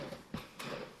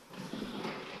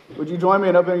Would you join me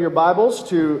in opening your Bibles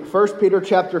to 1 Peter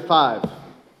chapter 5?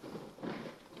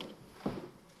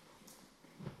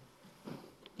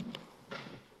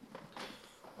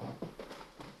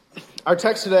 Our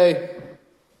text today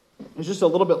is just a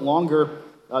little bit longer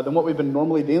than what we've been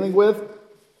normally dealing with.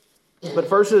 But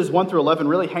verses 1 through 11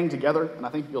 really hang together, and I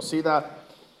think you'll see that.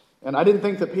 And I didn't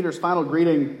think that Peter's final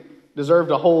greeting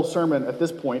deserved a whole sermon at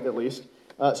this point, at least.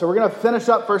 So we're going to finish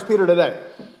up 1 Peter today.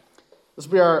 This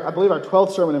will be, I believe, our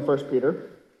 12th sermon in 1 Peter,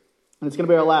 and it's going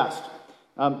to be our last.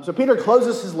 So Peter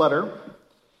closes his letter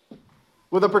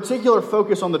with a particular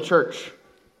focus on the church.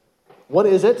 What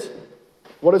is it?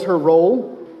 What is her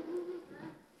role?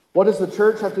 What does the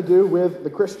church have to do with the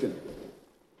Christian?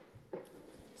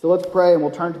 So let's pray, and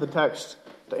we'll turn to the text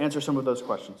to answer some of those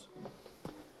questions.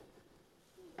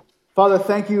 Father,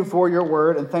 thank you for your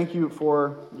word, and thank you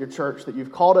for your church that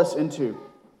you've called us into.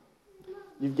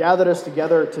 You've gathered us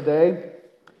together today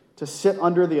to sit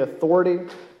under the authority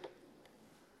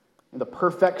and the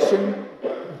perfection,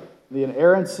 the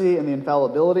inerrancy and the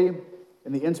infallibility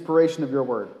and the inspiration of your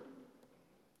word.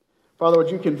 Father, would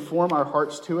you conform our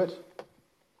hearts to it?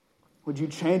 Would you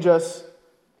change us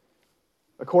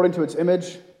according to its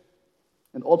image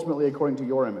and ultimately according to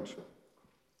your image?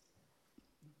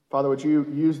 Father, would you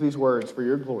use these words for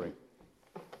your glory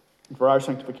and for our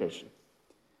sanctification?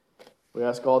 We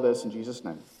ask all this in Jesus'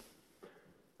 name.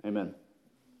 Amen.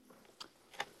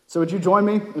 So would you join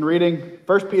me in reading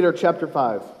 1 Peter chapter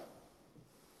 5?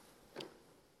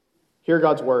 Hear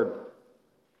God's word.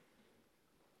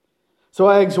 So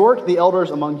I exhort the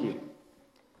elders among you,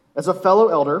 as a fellow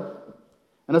elder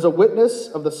and as a witness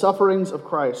of the sufferings of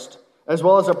Christ, as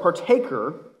well as a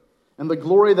partaker in the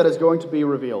glory that is going to be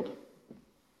revealed.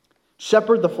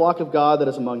 Shepherd the flock of God that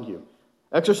is among you,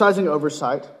 exercising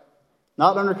oversight,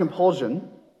 not under compulsion,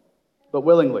 but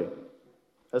willingly,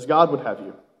 as God would have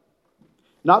you.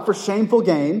 Not for shameful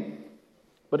gain,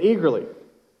 but eagerly.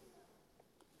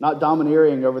 Not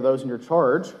domineering over those in your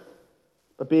charge,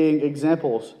 but being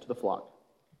examples to the flock.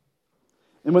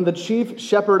 And when the chief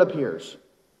shepherd appears,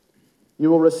 you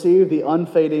will receive the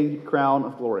unfading crown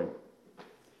of glory.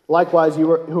 Likewise,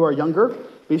 you who are younger,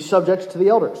 be subject to the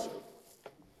elders.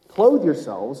 Clothe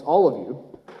yourselves, all of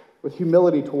you, with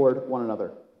humility toward one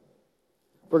another.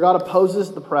 For God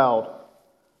opposes the proud,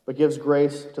 but gives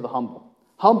grace to the humble.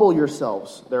 Humble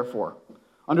yourselves, therefore,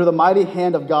 under the mighty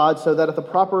hand of God, so that at the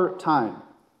proper time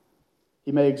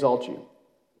he may exalt you,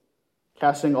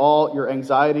 casting all your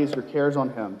anxieties, your cares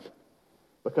on him,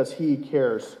 because he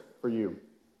cares for you.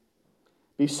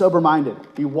 Be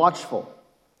sober-minded, be watchful.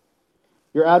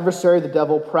 Your adversary, the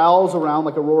devil, prowls around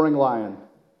like a roaring lion,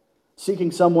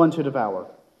 seeking someone to devour.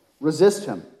 Resist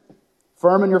him,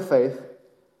 firm in your faith,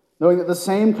 knowing that the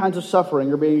same kinds of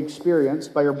suffering are being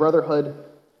experienced by your brotherhood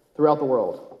throughout the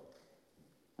world.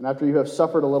 And after you have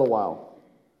suffered a little while,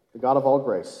 the God of all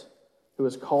grace, who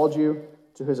has called you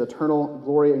to his eternal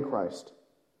glory in Christ,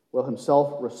 will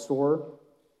himself restore,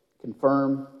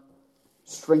 confirm,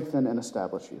 strengthen, and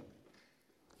establish you.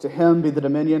 To him be the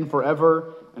dominion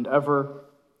forever and ever.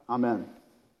 Amen.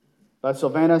 By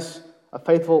Silvanus, a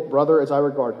faithful brother as I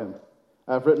regard him,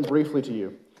 I have written briefly to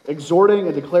you, exhorting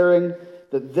and declaring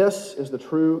that this is the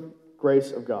true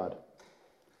grace of God.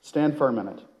 Stand firm in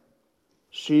it.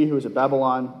 She who is at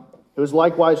Babylon, who is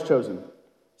likewise chosen,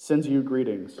 sends you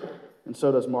greetings, and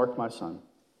so does Mark, my son.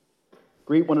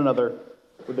 Greet one another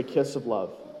with the kiss of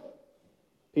love.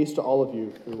 Peace to all of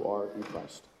you who are in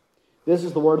Christ. This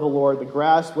is the word of the Lord. The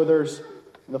grass withers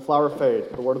and the flower fade.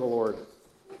 The word of the Lord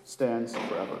stands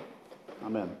forever.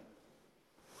 Amen.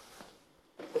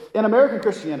 In American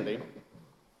Christianity,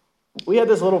 we have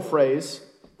this little phrase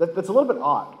that's a little bit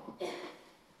odd.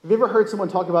 Have you ever heard someone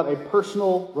talk about a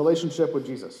personal relationship with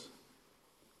Jesus?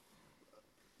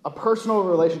 A personal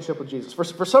relationship with Jesus.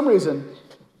 For some reason,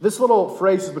 this little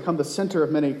phrase has become the center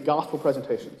of many gospel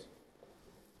presentations.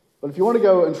 But if you want to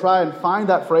go and try and find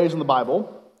that phrase in the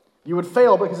Bible, you would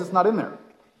fail because it's not in there.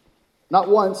 Not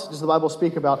once does the Bible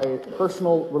speak about a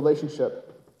personal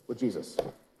relationship with Jesus.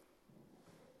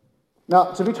 Now,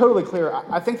 to be totally clear,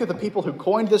 I think that the people who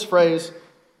coined this phrase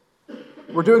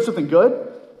were doing something good.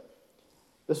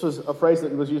 This was a phrase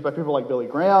that was used by people like Billy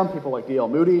Graham, people like D.L.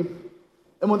 Moody.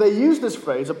 And when they used this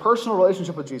phrase, a personal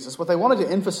relationship with Jesus, what they wanted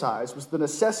to emphasize was the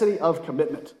necessity of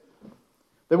commitment.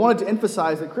 They wanted to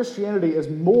emphasize that Christianity is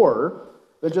more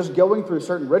than just going through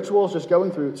certain rituals, just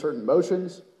going through certain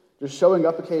motions, just showing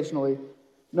up occasionally.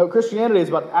 No, Christianity is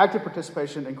about active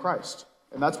participation in Christ.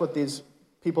 And that's what these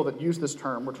people that use this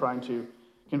term were trying to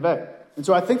convey. And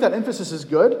so I think that emphasis is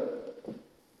good.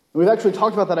 We've actually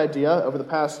talked about that idea over the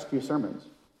past few sermons.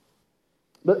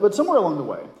 But somewhere along the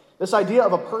way, This idea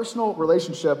of a personal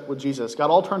relationship with Jesus got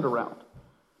all turned around.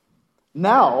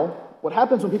 Now, what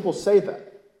happens when people say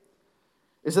that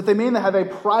is that they mean they have a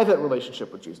private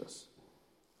relationship with Jesus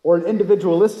or an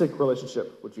individualistic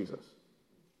relationship with Jesus.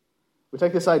 We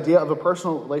take this idea of a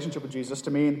personal relationship with Jesus to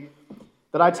mean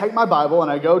that I take my Bible and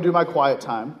I go do my quiet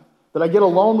time, that I get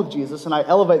alone with Jesus and I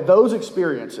elevate those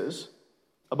experiences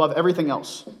above everything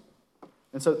else.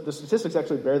 And so the statistics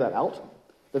actually bear that out,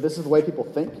 that this is the way people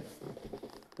think.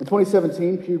 In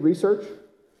 2017, Pew Research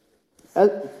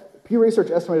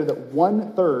estimated that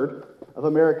 1/3 of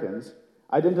Americans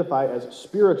identify as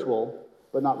spiritual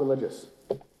but not religious.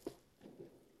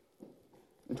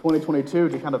 In 2022,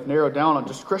 to kind of narrow down on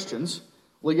just Christians,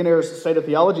 Ligonier's State of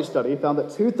Theology study found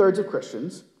that 2/3 of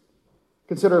Christians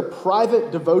consider private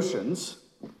devotions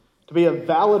to be a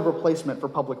valid replacement for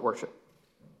public worship.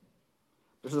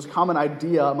 There's this common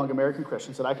idea among American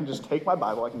Christians that I can just take my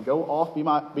Bible, I can go off,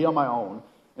 be on my own,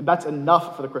 and that's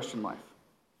enough for the Christian life.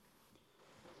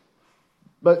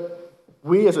 But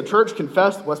we as a church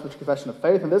confess the Westminster Confession of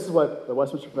Faith, and this is what the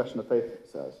Westminster Confession of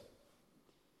Faith says.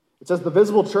 It says, the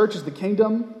visible church is the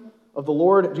kingdom of the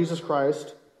Lord Jesus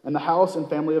Christ and the house and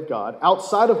family of God,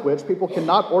 outside of which people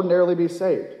cannot ordinarily be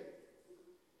saved.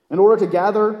 In order to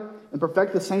gather and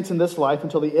perfect the saints in this life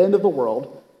until the end of the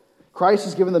world, Christ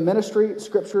has given the ministry,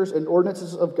 scriptures, and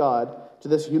ordinances of God to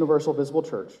this universal visible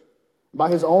church. By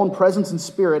his own presence and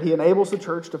spirit, he enables the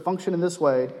church to function in this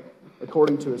way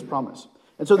according to his promise.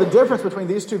 And so the difference between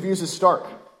these two views is stark.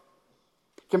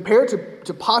 Compared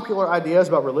to popular ideas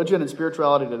about religion and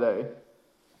spirituality today,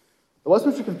 the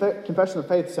Westminster Confession of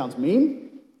Faith sounds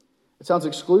mean, it sounds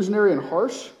exclusionary and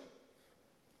harsh,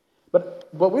 but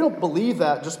we don't believe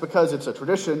that just because it's a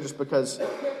tradition, just because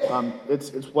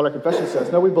it's what our confession says.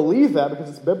 No, we believe that because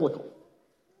it's biblical.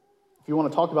 If you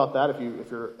want to talk about that,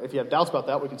 if you have doubts about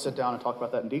that, we can sit down and talk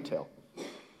about that in detail.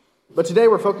 But today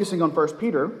we're focusing on 1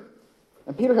 Peter,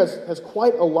 and Peter has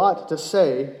quite a lot to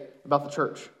say about the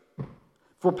church.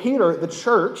 For Peter, the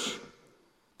church,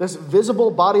 this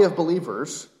visible body of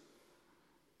believers,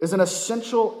 is an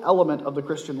essential element of the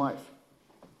Christian life.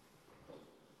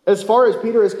 As far as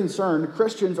Peter is concerned,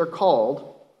 Christians are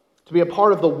called to be a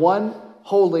part of the one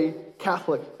holy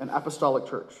Catholic and apostolic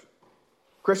church.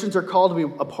 Christians are called to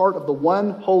be a part of the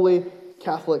one holy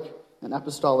Catholic and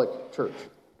apostolic church.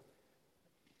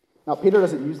 Now, Peter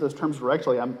doesn't use those terms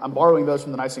directly. I'm borrowing those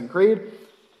from the Nicene Creed.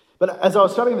 But as I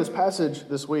was studying this passage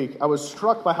this week, I was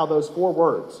struck by how those four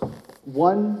words,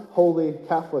 one holy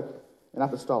Catholic and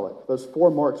apostolic, those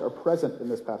four marks are present in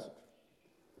this passage.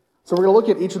 So we're going to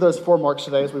look at each of those four marks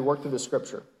today as we work through this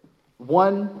scripture.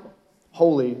 One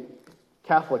holy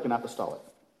Catholic and apostolic.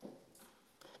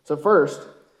 So first,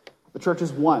 the church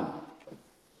is one.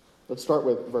 Let's start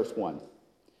with verse 1.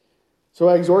 So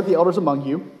I exhort the elders among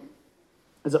you,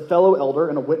 as a fellow elder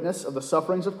and a witness of the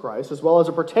sufferings of Christ, as well as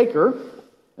a partaker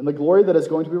in the glory that is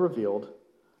going to be revealed,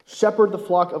 shepherd the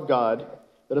flock of God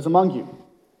that is among you,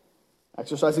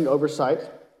 exercising oversight,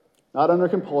 not under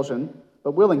compulsion,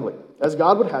 but willingly, as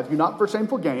God would have you, not for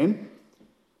shameful gain,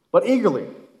 but eagerly,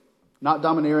 not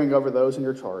domineering over those in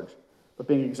your charge, but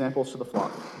being examples to the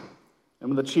flock. And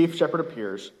when the chief shepherd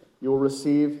appears, you will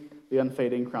receive the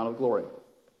unfading crown of glory.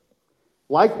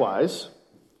 Likewise,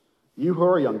 you who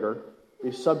are younger,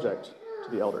 be subject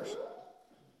to the elders.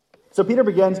 So Peter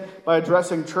begins by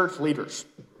addressing church leaders.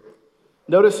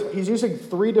 Notice he's using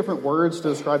three different words to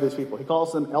describe these people. He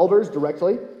calls them elders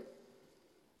directly,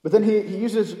 but then he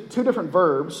uses two different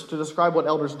verbs to describe what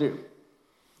elders do.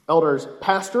 Elders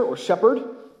pastor or shepherd,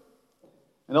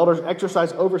 and elders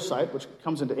exercise oversight, which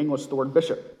comes into English the word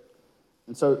bishop.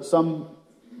 And so some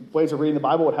ways of reading the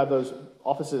Bible would have those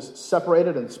offices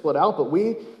separated and split out, but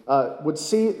we would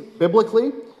see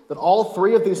biblically that all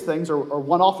three of these things are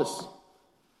one office.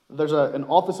 There's an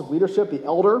office of leadership, the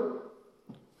elder,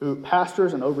 who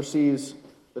pastors and oversees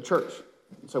the church.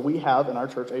 And so we have in our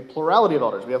church a plurality of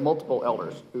elders. We have multiple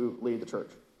elders who lead the church.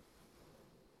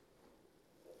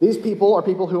 These people are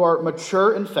people who are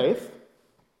mature in faith,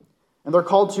 and they're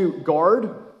called to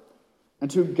guard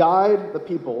and to guide the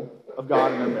people of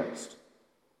God in their midst.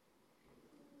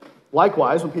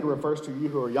 Likewise, when Peter refers to you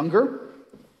who are younger,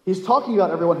 he's talking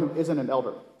about everyone who isn't an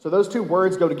elder. So those two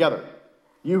words go together.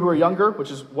 You who are younger,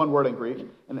 which is one word in Greek,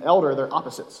 and elder, they're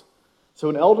opposites. So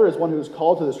an elder is one who is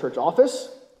called to this church office.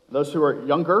 Those who are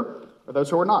younger are those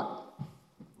who are not.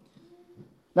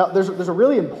 Now, there's a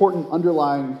really important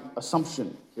underlying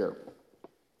assumption here.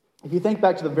 If you think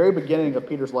back to the very beginning of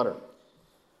Peter's letter,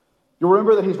 you'll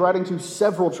remember that he's writing to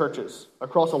several churches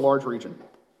across a large region.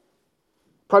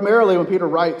 Primarily, when Peter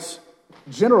writes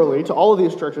generally to all of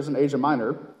these churches in Asia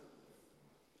Minor,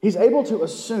 he's able to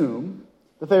assume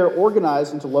that they are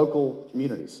organized into local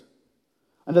communities,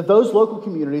 and that those local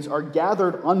communities are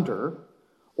gathered under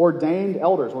ordained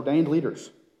elders, ordained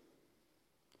leaders.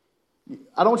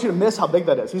 I don't want you to miss how big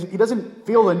that is. He doesn't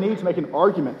feel the need to make an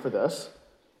argument for this.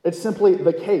 It's simply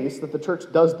the case that the church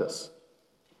does this.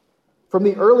 From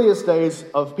the earliest days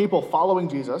of people following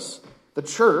Jesus, the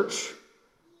church,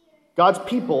 God's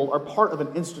people, are part of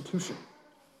an institution.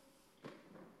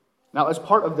 Now, as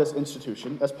part of this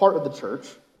institution, as part of the church,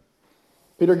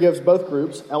 Peter gives both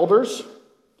groups, elders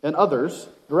and others,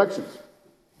 directions.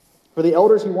 For the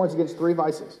elders, he warns against three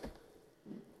vices.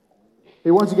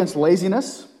 He warns against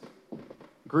laziness,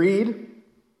 greed,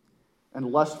 and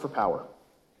lust for power.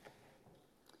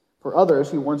 For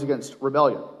others, he warns against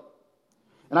rebellion.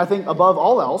 And I think above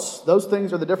all else, those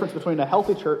things are the difference between a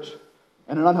healthy church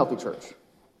and an unhealthy church,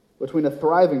 between a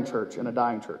thriving church and a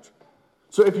dying church.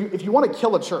 So if you want to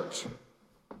kill a church,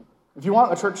 if you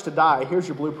want a church to die, here's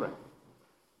your blueprint.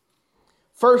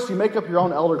 First, you make up your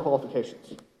own elder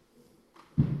qualifications.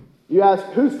 You ask,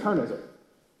 whose turn is it?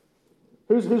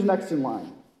 Who's next in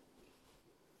line?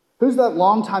 Who's that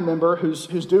longtime member who's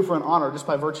due for an honor just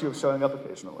by virtue of showing up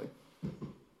occasionally?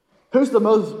 Who's the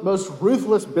most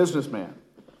ruthless businessman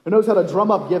who knows how to drum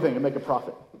up giving and make a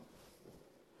profit?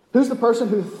 Who's the person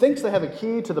who thinks they have a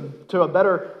key to a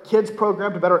better kids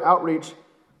program, to better outreach,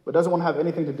 but doesn't want to have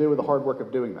anything to do with the hard work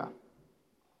of doing that?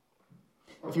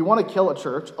 If you want to kill a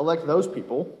church, elect those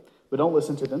people, but don't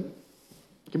listen to them.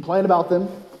 Complain about them,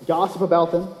 gossip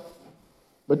about them,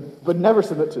 but never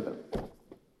submit to them.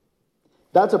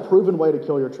 That's a proven way to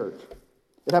kill your church.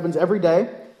 It happens every day.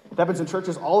 It happens in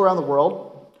churches all around the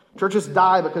world. Churches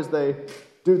die because they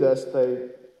do this.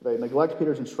 They neglect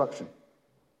Peter's instruction.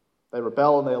 They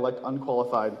rebel and they elect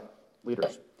unqualified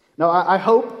leaders. Now, I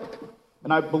hope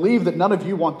and I believe that none of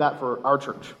you want that for our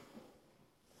church.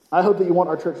 I hope that you want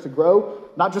our church to grow,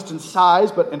 not just in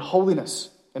size, but in holiness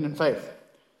and in faith.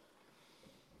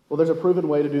 Well, there's a proven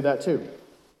way to do that too.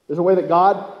 There's a way that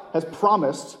God has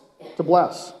promised to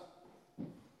bless.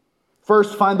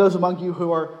 First, find those among you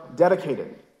who are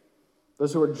dedicated,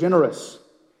 those who are generous,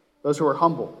 those who are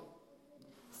humble.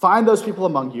 Find those people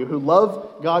among you who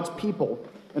love God's people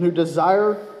and whose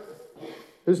desire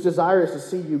is to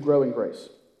see you grow in grace.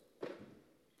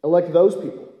 Elect those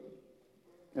people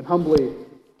and humbly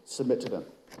submit to them.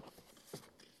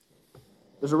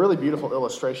 There's a really beautiful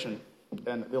illustration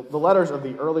in the letters of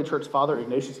the early church father,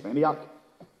 Ignatius of Antioch.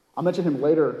 I'll mention him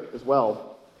later as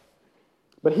well.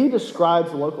 But he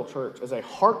describes the local church as a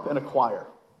harp and a choir.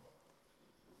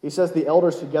 He says the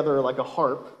elders together are like a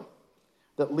harp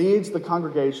that leads the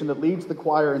congregation, that leads the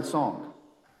choir in song.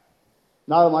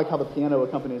 Not unlike how the piano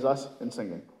accompanies us in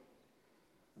singing.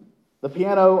 The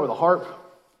piano or the harp,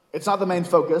 it's not the main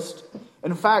focus.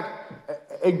 In fact,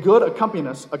 a good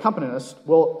accompanist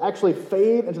will actually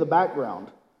fade into the background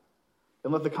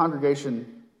and let the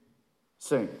congregation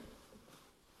sing.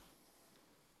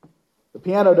 The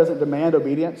piano doesn't demand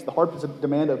obedience. The harp doesn't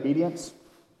demand obedience.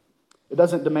 It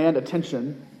doesn't demand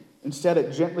attention. Instead,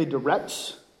 it gently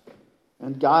directs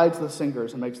and guides the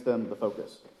singers and makes them the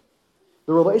focus.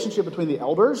 The relationship between the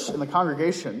elders and the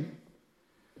congregation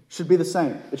should be the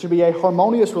same. It should be a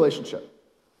harmonious relationship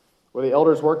where the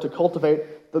elders work to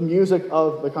cultivate the music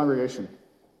of the congregation.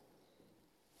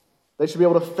 They should be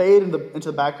able to fade into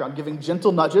the background, giving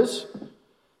gentle nudges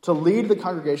to lead the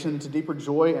congregation into deeper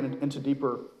joy and into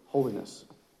deeper holiness.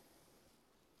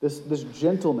 This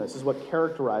gentleness is what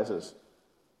characterizes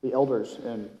the elders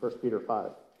in 1 Peter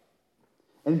 5.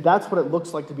 And that's what it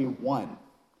looks like to be one,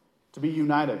 to be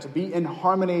united, to be in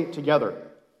harmony together.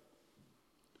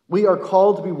 We are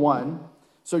called to be one,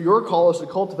 so your call is to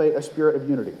cultivate a spirit of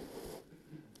unity.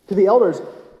 To the elders,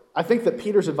 I think that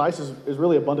Peter's advice is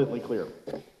really abundantly clear.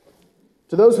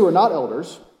 To those who are not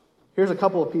elders, here's a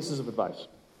couple of pieces of advice.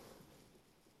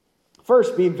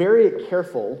 First, be very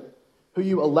careful who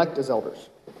you elect as elders.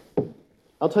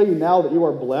 I'll tell you now that you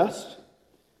are blessed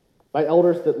by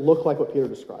elders that look like what Peter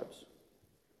describes.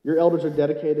 Your elders are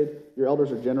dedicated, your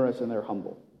elders are generous, and they're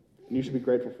humble. And you should be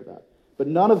grateful for that. But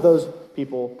none of those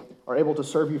people are able to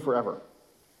serve you forever.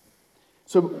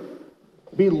 So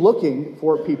be looking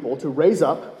for people to raise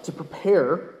up, to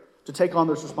prepare to take on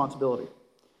this responsibility.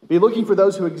 Be looking for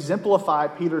those who exemplify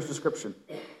Peter's description.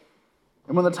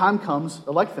 And when the time comes,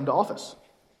 elect them to office.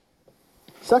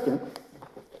 Second,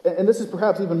 and this is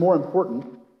perhaps even more important,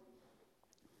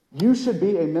 you should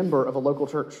be a member of a local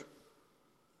church.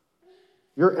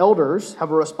 Your elders have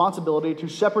a responsibility to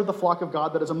shepherd the flock of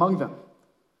God that is among them.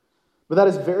 But that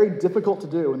is very difficult to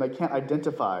do when they can't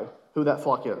identify who that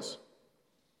flock is.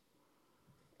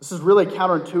 This is really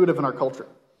counterintuitive in our culture,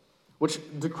 which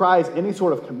decries any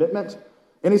sort of commitment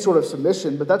any sort of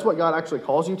submission, but that's what God actually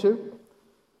calls you to.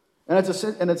 And it's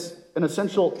an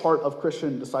essential part of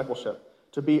Christian discipleship,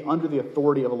 to be under the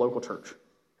authority of a local church.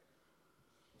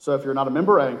 So if you're not a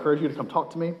member, I encourage you to come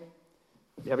talk to me.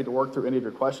 I'd be happy to work through any of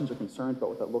your questions or concerns about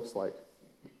what that looks like.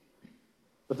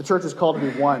 But the church is called to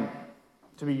be one,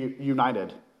 to be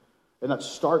united. And that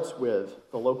starts with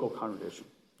the local congregation.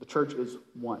 The church is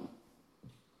one.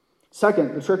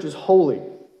 Second, the church is holy.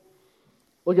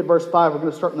 Look at verse 5. We're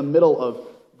going to start in the middle of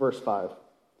verse 5.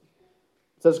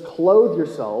 It says, "Clothe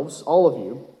yourselves, all of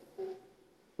you,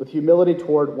 with humility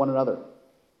toward one another.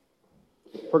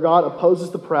 For God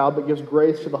opposes the proud, but gives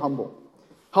grace to the humble.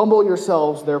 Humble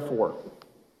yourselves, therefore,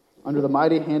 under the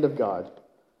mighty hand of God,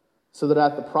 so that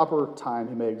at the proper time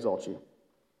he may exalt you,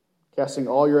 casting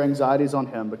all your anxieties on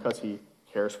him because he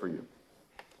cares for you."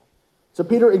 So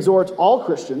Peter exhorts all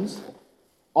Christians,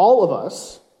 all of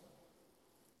us,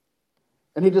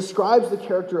 and he describes the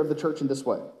character of the church in this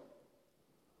way.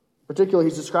 Particularly,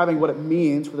 he's describing what it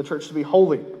means for the church to be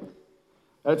holy.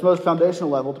 At its most foundational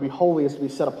level, to be holy is to be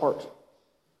set apart.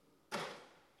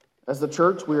 As the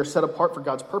church, we are set apart for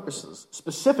God's purposes.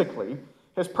 Specifically,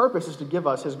 his purpose is to give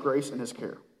us his grace and his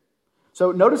care.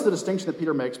 So notice the distinction that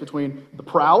Peter makes between the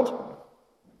proud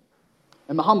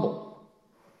and the humble.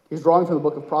 He's drawing from the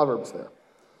book of Proverbs there.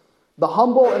 The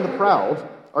humble and the proud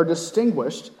are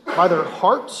distinguished by their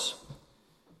hearts,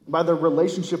 by their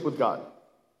relationship with God.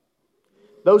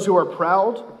 Those who are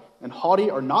proud and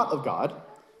haughty are not of God,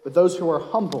 but those who are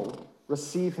humble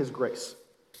receive his grace.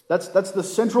 That's the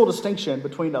central distinction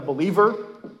between a believer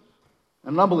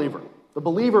and an unbeliever. The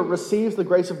believer receives the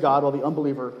grace of God while the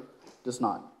unbeliever does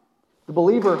not. The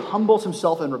believer humbles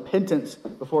himself in repentance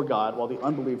before God while the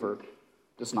unbeliever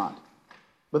does not.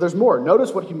 But there's more.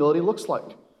 Notice what humility looks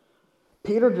like.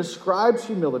 Peter describes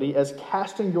humility as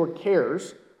casting your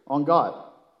cares on God.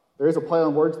 There is a play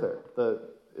on words there.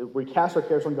 We cast our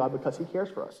cares on God because he cares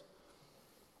for us.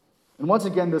 And once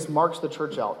again, this marks the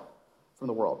church out from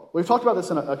the world. We've talked about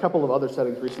this in a couple of other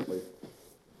settings recently,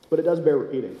 but it does bear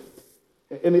repeating.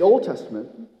 In the Old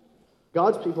Testament,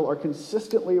 God's people are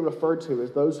consistently referred to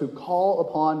as those who call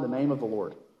upon the name of the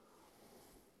Lord.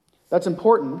 That's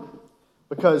important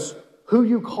because who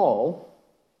you call,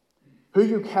 who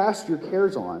you cast your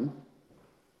cares on,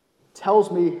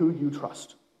 tells me who you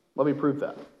trust. Let me prove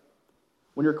that.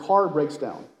 When your car breaks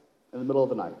down in the middle of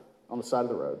the night on the side of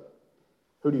the road,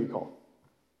 who do you call?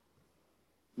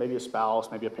 Maybe a spouse,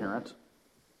 maybe a parent.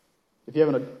 If you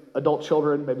have adult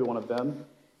children, maybe one of them.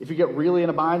 If you get really in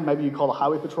a bind, maybe you call the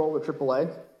highway patrol or AAA.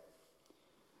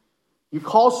 You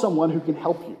call someone who can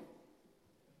help you,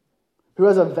 who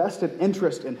has a vested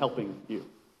interest in helping you.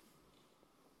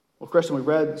 Well, Christian, we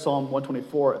read Psalm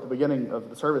 124 at the beginning of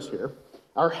the service here.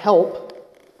 Our help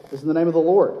is in the name of the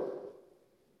Lord.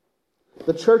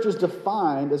 The church is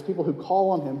defined as people who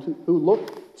call on him, who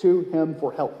look to him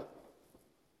for help.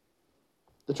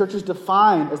 The church is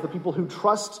defined as the people who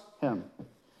trust him.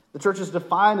 The church is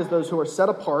defined as those who are set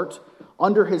apart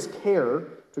under his care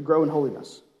to grow in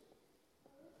holiness.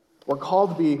 We're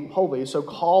called to be holy, so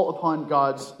call upon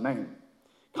God's name.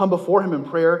 Come before him in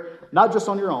prayer, not just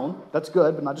on your own. That's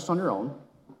good, but not just on your own.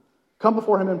 Come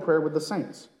before him in prayer with the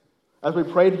saints. As we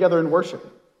pray together in worship,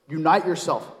 unite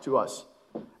yourself to us.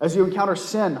 As you encounter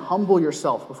sin, humble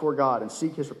yourself before God and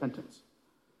seek his repentance.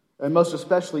 And most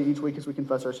especially each week as we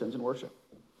confess our sins in worship.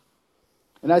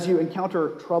 And as you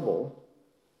encounter trouble,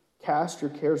 cast your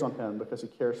cares on him because he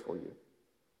cares for you.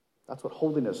 That's what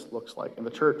holiness looks like. And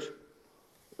the church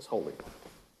is holy.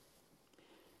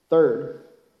 Third,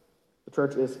 the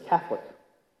church is Catholic.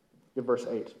 Give verse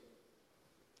 8.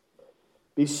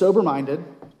 Be sober-minded,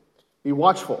 be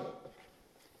watchful.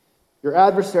 Your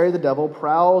adversary, the devil,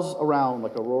 prowls around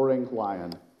like a roaring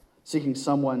lion, seeking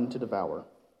someone to devour.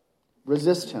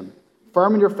 Resist him,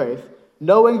 firm in your faith,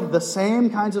 knowing that the same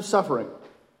kinds of suffering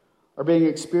are being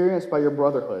experienced by your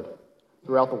brotherhood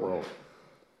throughout the world.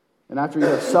 And after you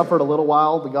have suffered a little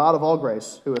while, the God of all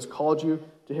grace, who has called you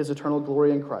to his eternal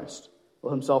glory in Christ,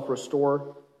 will himself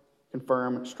restore,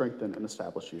 confirm, strengthen, and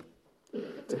establish you.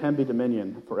 To him be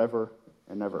dominion forever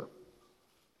and ever.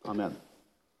 Amen.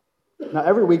 Now,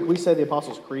 every week we say the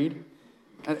Apostles' Creed,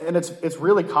 and it's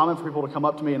really common for people to come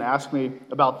up to me and ask me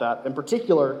about that, in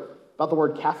particular about the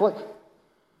word Catholic,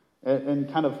 in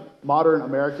kind of modern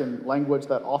American language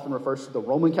that often refers to the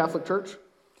Roman Catholic Church.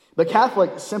 But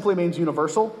Catholic simply means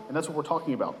universal, and that's what we're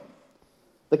talking about.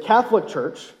 The Catholic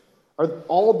Church are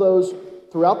all those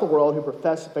throughout the world who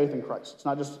profess faith in Christ.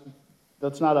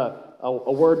 That's not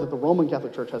a word that the Roman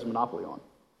Catholic Church has a monopoly on.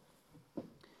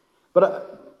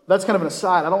 But that's kind of an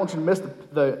aside. I don't want you to miss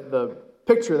the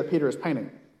picture that Peter is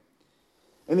painting.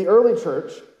 In the early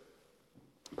church,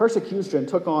 persecution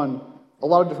took on a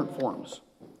lot of different forms.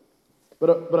 But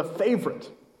a favorite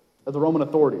of the Roman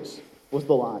authorities was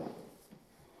the lion.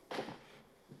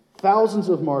 Thousands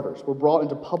of martyrs were brought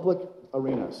into public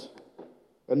arenas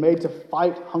and made to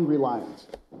fight hungry lions.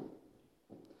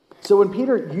 So when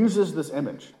Peter uses this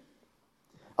image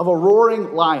of a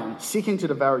roaring lion seeking to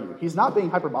devour you, he's not being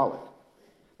hyperbolic.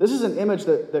 This is an image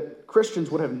that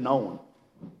Christians would have known.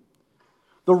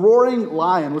 The roaring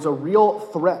lion was a real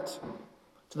threat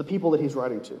to the people that he's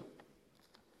writing to.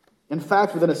 In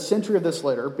fact, within a century of this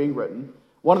letter being written,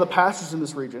 one of the pastors in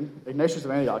this region, Ignatius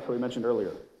of Antioch, who we mentioned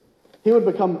earlier, he would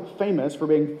become famous for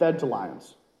being fed to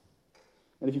lions.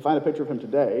 And if you find a picture of him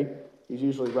today, he's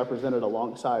usually represented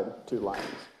alongside two lions.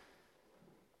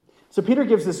 So Peter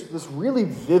gives this really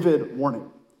vivid warning.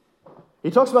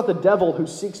 He talks about the devil who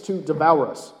seeks to devour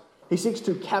us. He seeks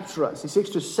to capture us. He seeks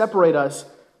to separate us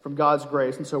from God's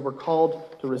grace. And so we're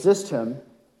called to resist him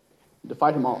and to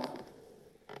fight him off.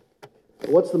 But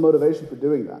what's the motivation for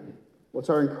doing that? What's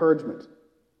our encouragement?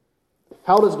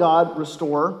 How does God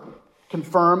restore,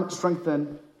 confirm,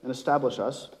 strengthen, and establish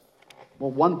us?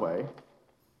 Well, one way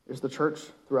is the church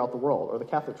throughout the world, or the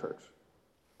Catholic Church.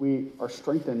 We are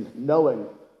strengthened knowing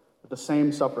that the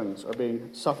same sufferings are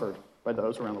being suffered by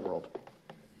those around the world.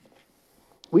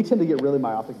 We tend to get really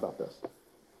myopic about this.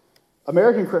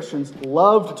 American Christians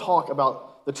love to talk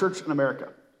about the church in America,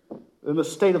 and the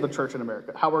state of the church in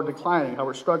America, how we're declining, how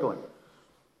we're struggling.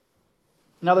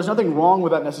 Now, there's nothing wrong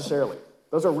with that necessarily.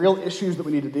 Those are real issues that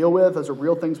we need to deal with. Those are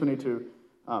real things we need to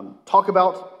talk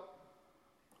about.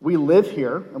 We live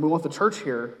here, and we want the church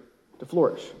here to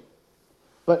flourish.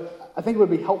 But I think it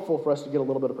would be helpful for us to get a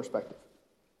little bit of perspective.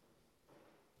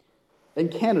 In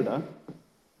Canada,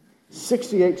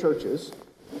 68 churches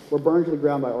were burned to the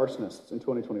ground by arsonists in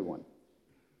 2021.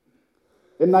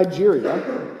 In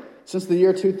Nigeria, since the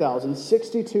year 2000,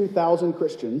 62,000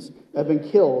 Christians have been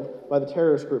killed by the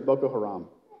terrorist group Boko Haram.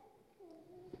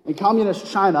 In communist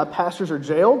China, pastors are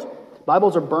jailed,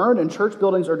 Bibles are burned, and church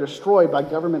buildings are destroyed by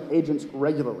government agents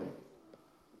regularly.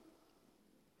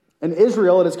 In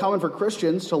Israel, it is common for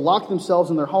Christians to lock themselves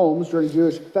in their homes during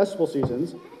Jewish festival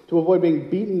seasons to avoid being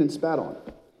beaten and spat on.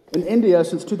 In India,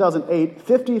 since 2008,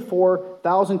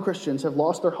 54,000 Christians have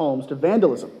lost their homes to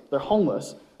vandalism. They're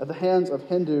homeless at the hands of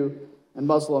Hindu and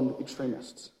Muslim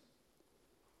extremists.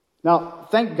 Now,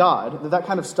 thank God that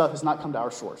kind of stuff has not come to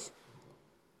our shores.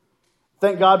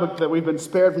 Thank God that we've been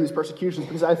spared from these persecutions,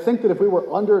 because I think that if we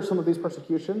were under some of these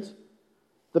persecutions,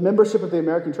 the membership of the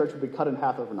American church would be cut in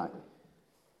half overnight.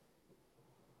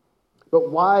 But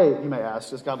why, you may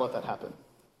ask, does God let that happen?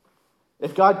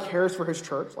 If God cares for his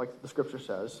church, like the scripture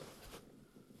says,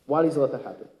 why does he let that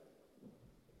happen?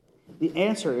 The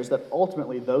answer is that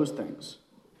ultimately those things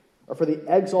are for the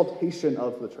exaltation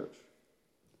of the church,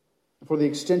 and for the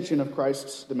extension of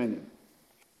Christ's dominion.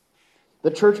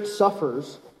 The church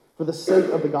suffers for the sake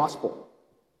of the gospel,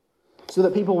 so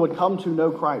that people would come to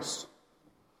know Christ,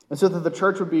 and so that the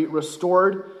church would be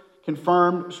restored,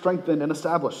 confirmed, strengthened, and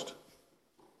established.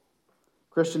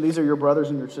 Christian, these are your brothers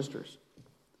and your sisters.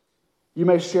 You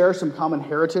may share some common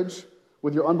heritage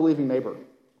with your unbelieving neighbor,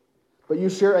 but you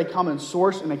share a common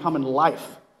source and a common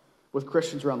life with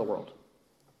Christians around the world.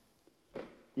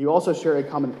 You also share a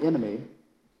common enemy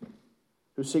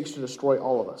who seeks to destroy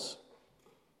all of us.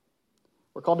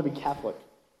 We're called to be Catholic.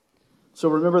 So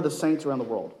remember the saints around the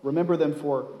world. Remember them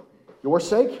for your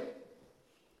sake,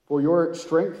 for your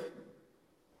strength,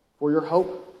 for your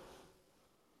hope,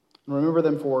 and remember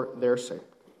them for their sake.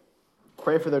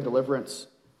 Pray for their deliverance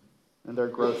and their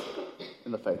growth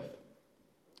in the faith.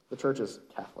 The church is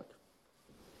Catholic.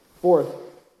 Fourth,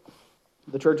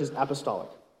 the church is apostolic.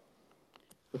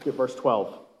 Look at verse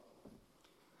 12.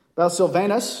 About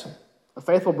Silvanus, a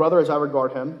faithful brother as I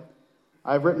regard him,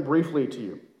 I have written briefly to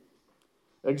you,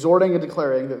 exhorting and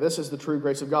declaring that this is the true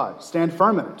grace of God. Stand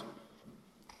firm in it.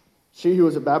 She who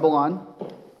is at Babylon,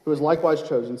 who is likewise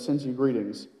chosen, sends you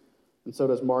greetings, and so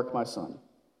does Mark, my son.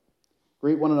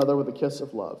 Greet one another with a kiss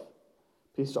of love.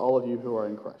 Peace to all of you who are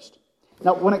in Christ.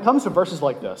 Now, when it comes to verses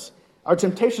like this, our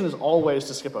temptation is always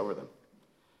to skip over them.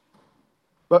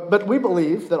 But we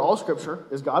believe that all Scripture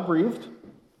is God-breathed,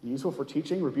 useful for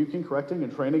teaching, rebuking, correcting,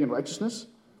 and training in righteousness.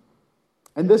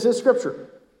 And this is Scripture.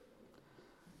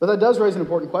 But that does raise an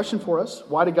important question for us.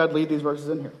 Why did God leave these verses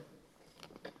in here?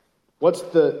 What's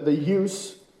the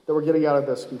use that we're getting out of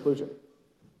this conclusion?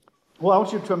 Well, I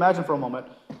want you to imagine for a moment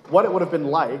what it would have been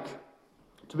like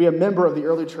to be a member of the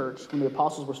early church when the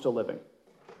apostles were still living.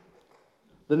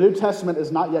 The New Testament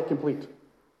is not yet complete.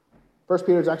 1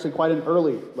 Peter is actually quite an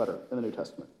early letter in the New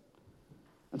Testament.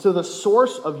 And so the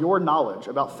source of your knowledge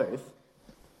about faith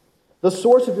The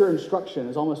source of your instruction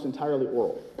is almost entirely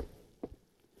oral.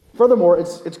 Furthermore,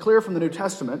 it's clear from the New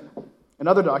Testament and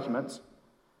other documents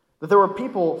that there were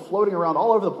people floating around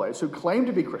all over the place who claimed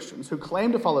to be Christians, who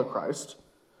claimed to follow Christ,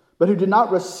 but who did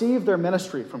not receive their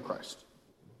ministry from Christ.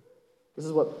 This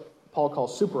is what Paul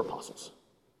calls super apostles.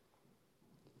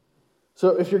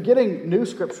 So if you're getting new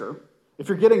scripture, if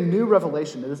you're getting new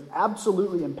revelation, it is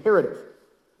absolutely imperative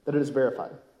that it is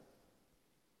verified.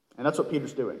 And that's what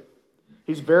Peter's doing.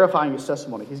 He's verifying his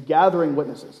testimony. He's gathering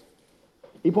witnesses.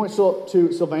 He points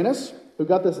to Silvanus, who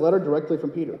got this letter directly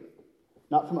from Peter,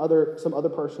 not from some other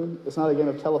person. It's not a game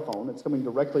of telephone. It's coming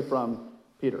directly from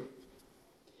Peter.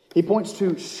 He points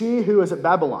to she who is at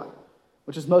Babylon,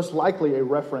 which is most likely a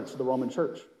reference to the Roman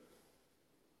church.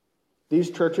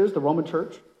 These churches, the Roman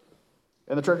church,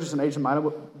 and the churches in Asia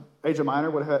Minor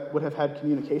would have had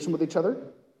communication with each other.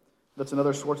 That's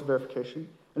another source of verification.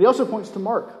 And he also points to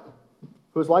Mark,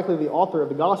 who is likely the author of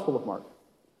the Gospel of Mark,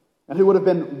 and who would have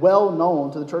been well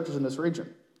known to the churches in this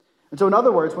region. And so in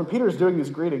other words, when Peter is doing these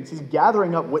greetings, he's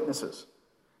gathering up witnesses.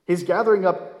 He's gathering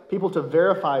up people to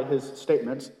verify his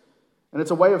statements, and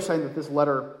it's a way of saying that this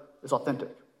letter is authentic.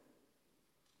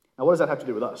 Now, what does that have to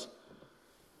do with us?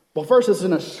 Well, first, this is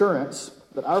an assurance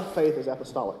that our faith is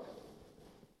apostolic.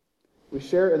 We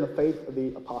share in the faith of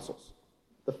the apostles,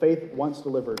 the faith once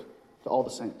delivered to all the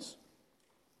saints.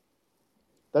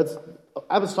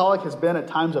 Apostolic has been at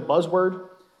times a buzzword.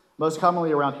 Most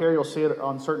commonly around here, you'll see it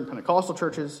on certain Pentecostal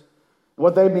churches. And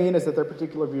what they mean is that their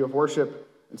particular view of worship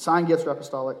and sign gifts are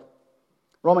apostolic.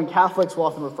 Roman Catholics will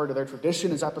often refer to their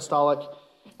tradition as apostolic,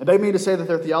 and they mean to say that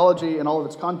their theology and all of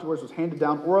its contours was handed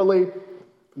down orally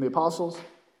from the apostles.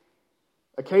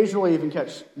 Occasionally, you can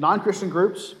catch non-Christian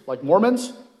groups like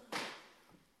Mormons,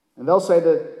 and they'll say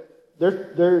that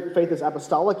their faith is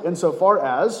apostolic insofar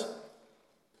as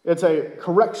it's a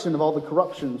correction of all the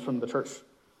corruptions from the church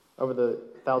over the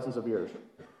thousands of years.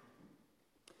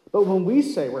 But when we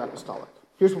say we're apostolic,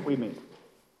 here's what we mean.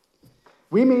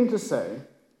 We mean to say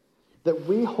that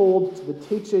we hold to the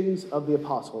teachings of the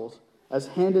apostles as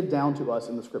handed down to us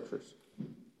in the scriptures.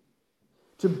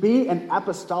 To be an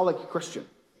apostolic Christian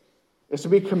is to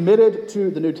be committed to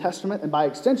the New Testament, and by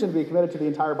extension to be committed to the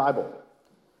entire Bible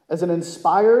as an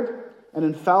inspired and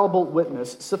infallible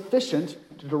witness sufficient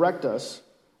to direct us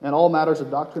in all matters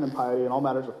of doctrine and piety and all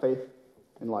matters of faith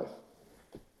and life.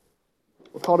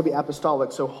 We're called to be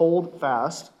apostolic, so hold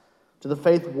fast to the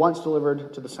faith once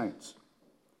delivered to the saints.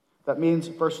 That means,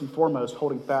 first and foremost,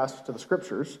 holding fast to the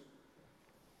Scriptures,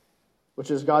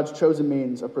 which is God's chosen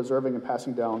means of preserving and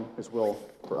passing down His will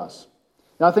for us.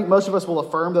 Now, I think most of us will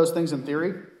affirm those things in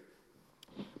theory,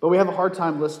 but we have a hard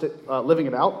time living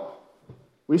it out.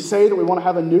 We say that we want to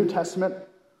have a New Testament,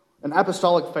 an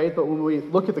apostolic faith, but when we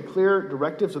look at the clear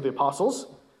directives of the apostles,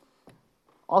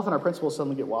 often our principles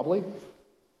suddenly get wobbly.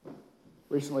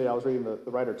 Recently, I was reading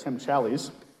the writer Tim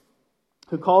Challies,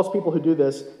 who calls people who do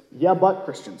this, yeah, but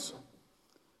Christians.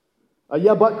 A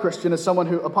yeah, but Christian is someone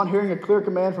who, upon hearing a clear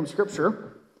command from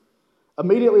Scripture,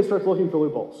 immediately starts looking for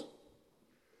loopholes.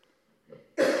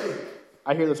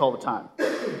 I hear this all the time.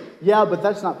 Yeah, but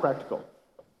that's not practical.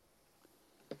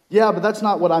 Yeah, but that's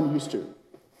not what I'm used to.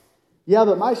 Yeah,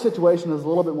 but my situation is a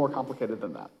little bit more complicated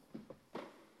than that.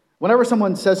 Whenever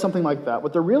someone says something like that,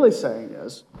 what they're really saying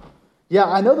is, yeah,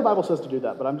 I know the Bible says to do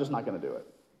that, but I'm just not going to do it.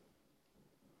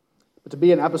 But to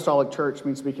be an apostolic church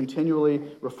means to be continually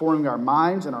reforming our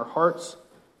minds and our hearts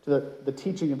to the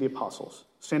teaching of the apostles,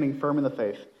 standing firm in the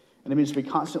faith. And it means to be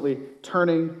constantly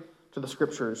turning to the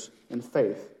Scriptures in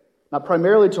faith. Not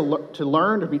primarily to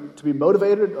learn, to be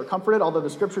motivated or comforted, although the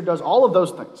Scripture does all of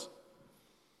those things.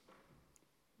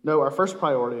 No, our first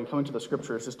priority in coming to the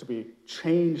Scriptures is to be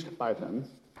changed by them,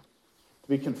 to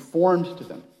be conformed to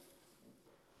them.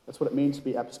 That's what it means to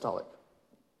be apostolic.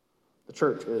 The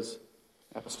church is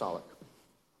apostolic.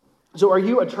 So are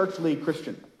you a churchly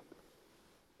Christian?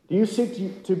 Do you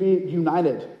seek to be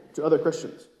united to other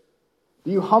Christians?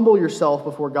 Do you humble yourself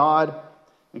before God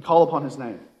and call upon His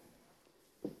name?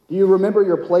 Do you remember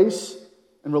your place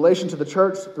in relation to the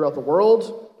church throughout the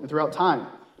world and throughout time?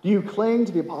 Do you cling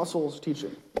to the apostles'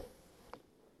 teaching?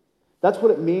 That's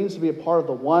what it means to be a part of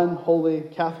the one holy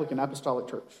Catholic and apostolic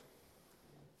church.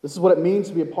 This is what it means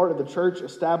to be a part of the church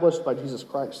established by Jesus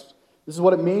Christ. This is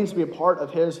what it means to be a part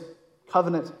of His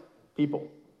covenant people.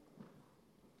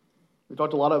 We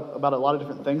talked about a lot of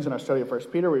different things in our study of 1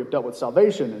 Peter. We've dealt with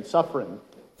salvation and suffering,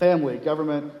 family,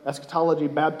 government, eschatology,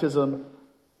 baptism,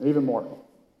 and even more.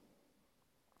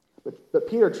 But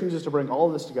Peter chooses to bring all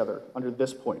of this together under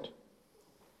this point.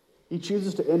 He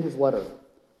chooses to end his letter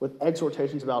with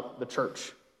exhortations about the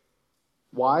church.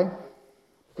 Why?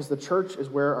 Because the church is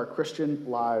where our Christian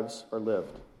lives are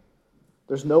lived.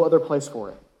 There's no other place for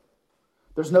it.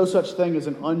 There's no such thing as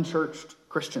an unchurched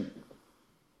Christian.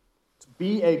 To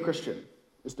be a Christian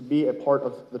is to be a part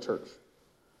of the church,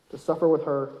 to suffer with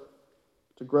her,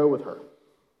 to grow with her.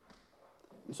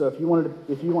 And so if you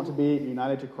want to be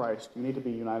united to Christ, you need to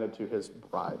be united to his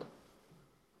bride.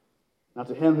 Now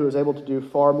to him who is able to do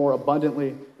far more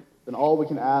abundantly than all we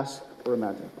can ask or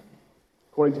imagine,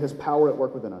 according to his power at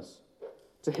work within us.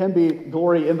 To him be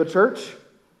glory in the church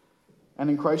and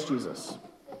in Christ Jesus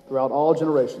throughout all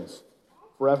generations,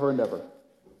 forever and ever.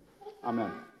 Amen.